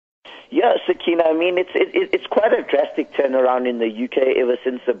Yeah, Sakina, I mean, it's quite a drastic turnaround in the UK ever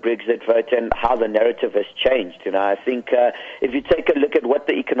since the Brexit vote and how the narrative has changed. I think if you take a look at what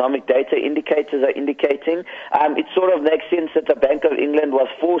the economic data indicators are indicating, it sort of makes sense that the Bank of England was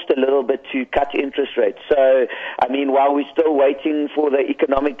forced a little bit to cut interest rates. So, I mean, while we're still waiting for the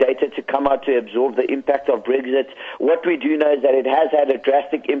economic data to come out to absorb the impact of Brexit, what we do know is that it has had a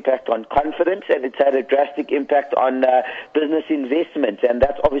drastic impact on confidence, and it's had a drastic impact on business investment, and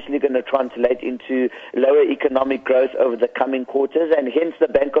that's obviously going to translate into lower economic growth over the coming quarters, and hence the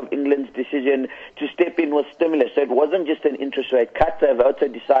Bank of England's decision to step in with stimulus. So it wasn't just an interest rate cut. They've also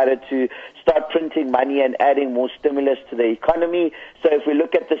decided to start printing money and adding more stimulus to the economy. So if we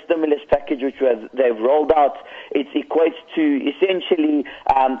look at the stimulus package which they've rolled out, it equates to essentially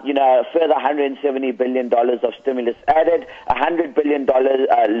a further $170 billion of stimulus added, $100 billion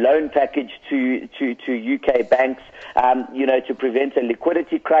loan package to UK banks, to prevent a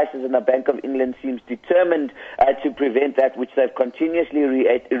liquidity crisis, and the Bank of England seems determined to prevent that, which they've continuously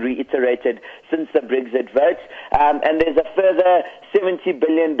reiterated since the Brexit vote. And there's a further $70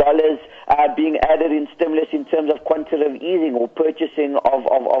 billion being added in stimulus in terms of quantitative easing or purchasing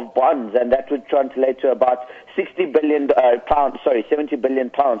of bonds, and that would translate to about 70 billion pounds.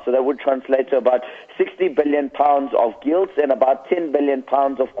 So that would translate to about 60 billion pounds of gilts and about 10 billion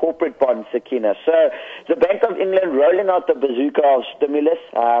pounds of corporate bonds, Sakina. So the Bank of England rolling out the bazooka of stimulus.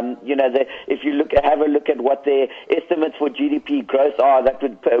 If you have a look at what their estimates for GDP growth are, that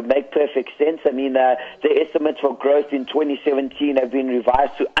would make perfect sense. I mean, the estimates for growth in 2017 have been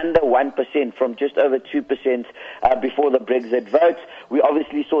revised to under 1% from just over 2% before the Brexit vote. We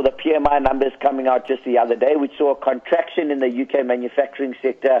obviously saw the PMI numbers coming out just the other day. We saw a contraction in the UK manufacturing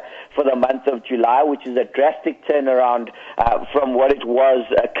sector for the month of July, which is a drastic turnaround from what it was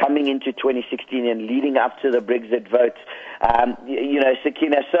coming into 2016 and leading up to the Brexit vote.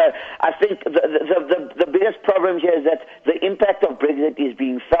 Sakina. So I think the biggest problem here is that the impact of Brexit is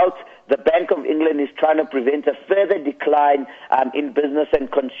being felt. The Bank of England is trying to prevent a further decline in business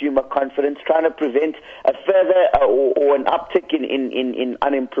and consumer confidence, trying to prevent a further or an uptick in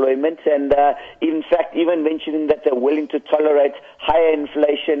unemployment, and in fact even mentioning that they're willing to tolerate higher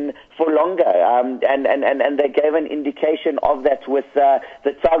inflation for longer. And they gave an indication of that with the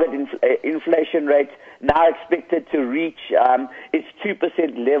target inflation rate now expected to reach its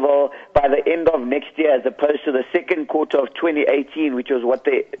 2% level by the end of next year, as opposed to the second quarter of 2018, which was what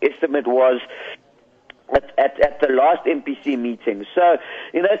the estimate was at the last MPC meeting. So,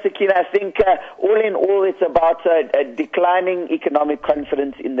 Sakina, I think all in all, it's about a declining economic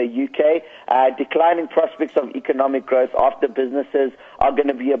confidence in the UK, declining prospects of economic growth after businesses are going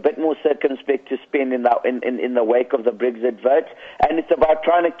to be a bit more circumspect to spend in the wake of the Brexit vote. And it's about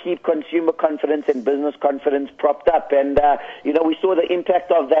trying to keep consumer confidence and business confidence propped up. And, we saw the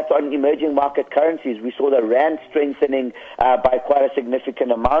impact of that on emerging market currencies. We saw the rand strengthening by quite a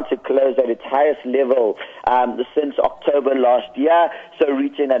significant amount. It closed at its highest level since October last year, so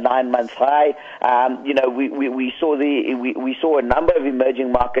reaching a 9-month high. We saw a number of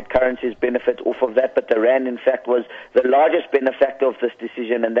emerging market currencies benefit off of that, but the rand, in fact, was the largest benefactor of this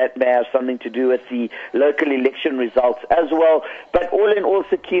decision, and that may have something to do with the local election results as well. But all in all,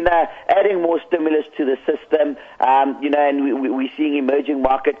 Sakina, adding more stimulus to the system, and we're seeing emerging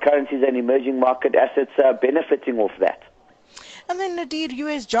market currencies and emerging market assets benefiting off that. And then, Nadir,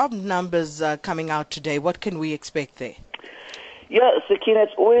 U.S. job numbers coming out today. What can we expect there? Yeah, Sakina,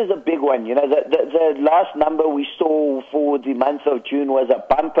 it's always a big one. The last number we saw for the month of June was a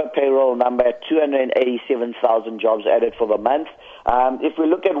bumper payroll number at 287,000 jobs added for the month. If we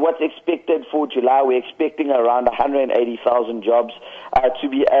look at what's expected for July, we're expecting around 180,000 jobs to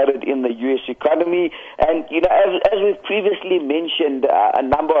be added in the U.S. economy. And, as we've previously mentioned a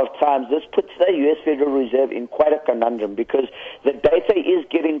number of times, this puts the U.S. Federal Reserve in quite a conundrum because the data is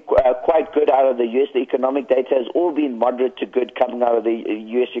getting quite good out of the U.S. The economic data has all been moderate to good coming out of the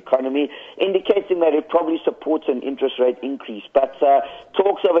U.S. economy, indicating that it probably supports an interest rate increase. But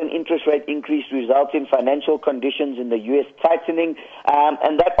talks of an interest rate increase result in financial conditions in the U.S. tightening,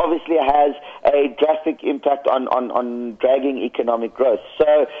 and that obviously has a drastic impact on dragging economic growth.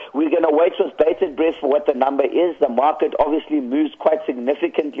 So we're going to wait with bated breath for what the number is. The market obviously moves quite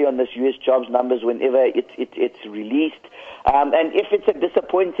significantly on this U.S. jobs numbers whenever it's released. And if it's a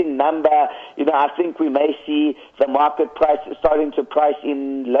disappointing number, I think we may see the market price start starting to price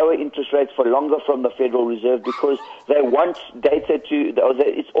in lower interest rates for longer from the Federal Reserve because they want data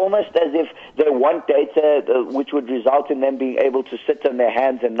it's almost as if they want data which would result in them being able to sit on their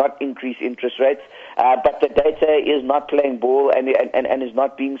hands and not increase interest rates. But the data is not playing ball and is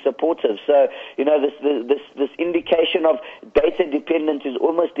not being supportive. So, this indication of data dependence is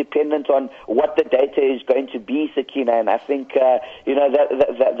almost dependent on what the data is going to be, Sakina. And I think,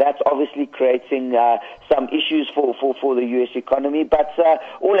 that's obviously creating some issues for the U.S. economy. But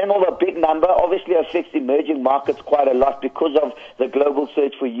all in all, a big number obviously affects emerging markets quite a lot because of the global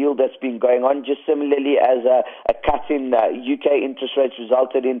search for yield that's been going on. Just similarly as a cut in UK interest rates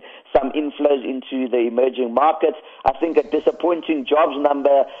resulted in some inflows into the emerging markets. I think a disappointing jobs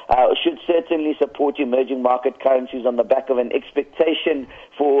number should certainly support emerging market currencies on the back of an expectation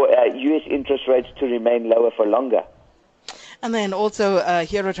for U.S. interest rates to remain lower for longer. And then also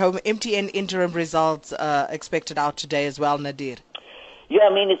here at home, MTN interim results expected out today as well, Nadir. Yeah,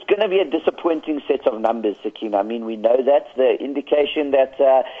 I mean, it's going to be a disappointing set of numbers, Sakina. I mean, we know that. The indication that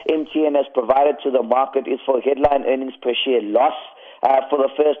MTN has provided to the market is for headline earnings per share loss for the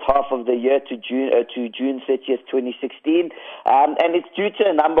first half of the year to June 30th, 2016. And it's due to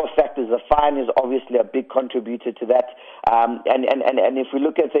a number of factors. The fine is obviously a big contributor to that. And if we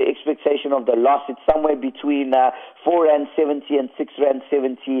look at the expectation of the loss, it's somewhere between R4.70 and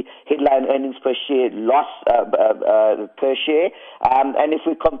R6.70 headline earnings per share loss per share. And if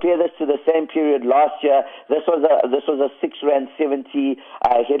we compare this to the same period last year, this was a R6.70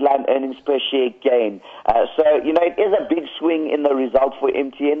 headline earnings per share gain. So it is a big swing in the result for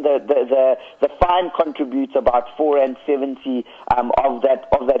MTN. The fine contributes about R4.70 of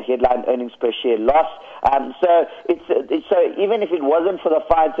that headline earnings per share loss. So even if it wasn't for the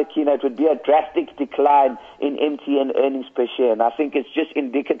fine, Sakina, it would be a drastic decline in MTN earnings per share. And I think it's just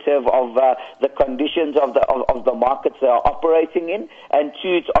indicative of the conditions of the markets they are operating in. And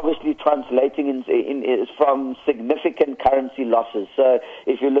two, it's obviously translating in from significant currency losses. So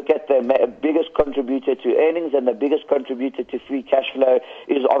if you look at the biggest contributor to earnings and the biggest contributor to free cash flow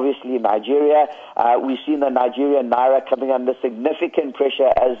is obviously Nigeria. We've seen the Nigerian naira coming under significant pressure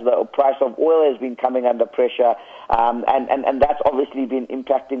as the price of oil has been coming under pressure, and that's obviously been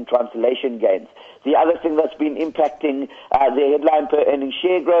impacting translation gains. The other thing that's been impacting the headline per earning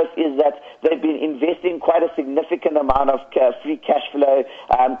share growth is that they've been investing quite a significant amount of free cash flow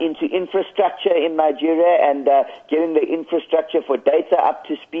into infrastructure in Nigeria and getting the infrastructure for data up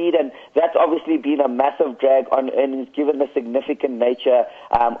to speed, and that's obviously been a massive drag on earnings given the significant nature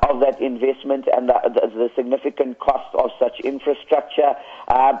of that investment and the significant cost of such infrastructure.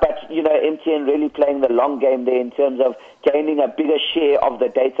 But MTN really playing the long game there in terms of gaining a bigger share of the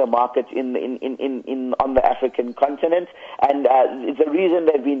data market on the African continent. And the reason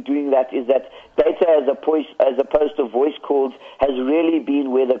they've been doing that is that data as opposed to voice calls has really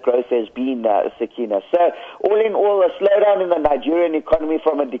been where the growth has been, Sakina. So all in all, a slowdown in the Nigerian economy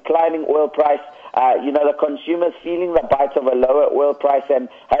from a declining oil price, the consumers feeling the bite of a lower oil price and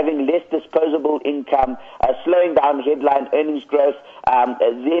having less disposable income, slowing down headline earnings growth,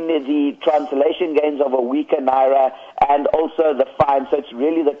 then the translation gains of a weaker naira, and also the fine. So it's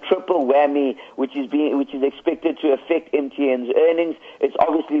really the triple whammy which is expected to affect MTN's earnings. It's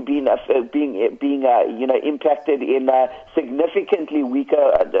obviously been impacted in a significantly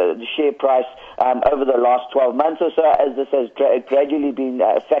weaker share price over the last 12 months or so, as this has gradually been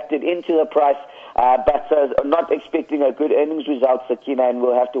factored into the price. But not expecting a good earnings result, Sakina, and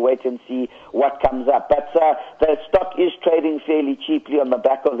we'll have to wait and see what comes up. But the stock is trading fairly cheaply on the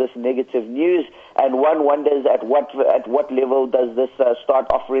back of this negative news, and one wonders at what level does this start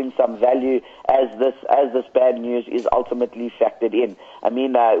offering some value as this bad news is ultimately factored in. I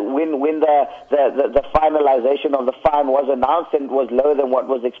mean, when the finalization of the fine was announced and was lower than what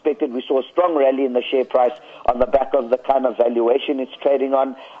was expected, we saw a strong rally in the share price on the back of the kind of valuation it's trading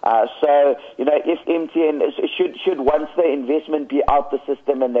on. So if MTN should once the investment be out the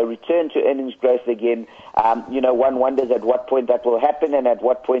system and they return to earnings growth again, one wonders at what point that will happen and at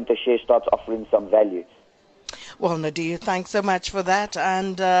what point the share starts offering some value. Well, Nadir, thanks so much for that,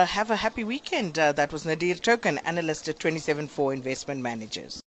 and have a happy weekend. That was Nadir Thokan, analyst at 27 Investment Managers.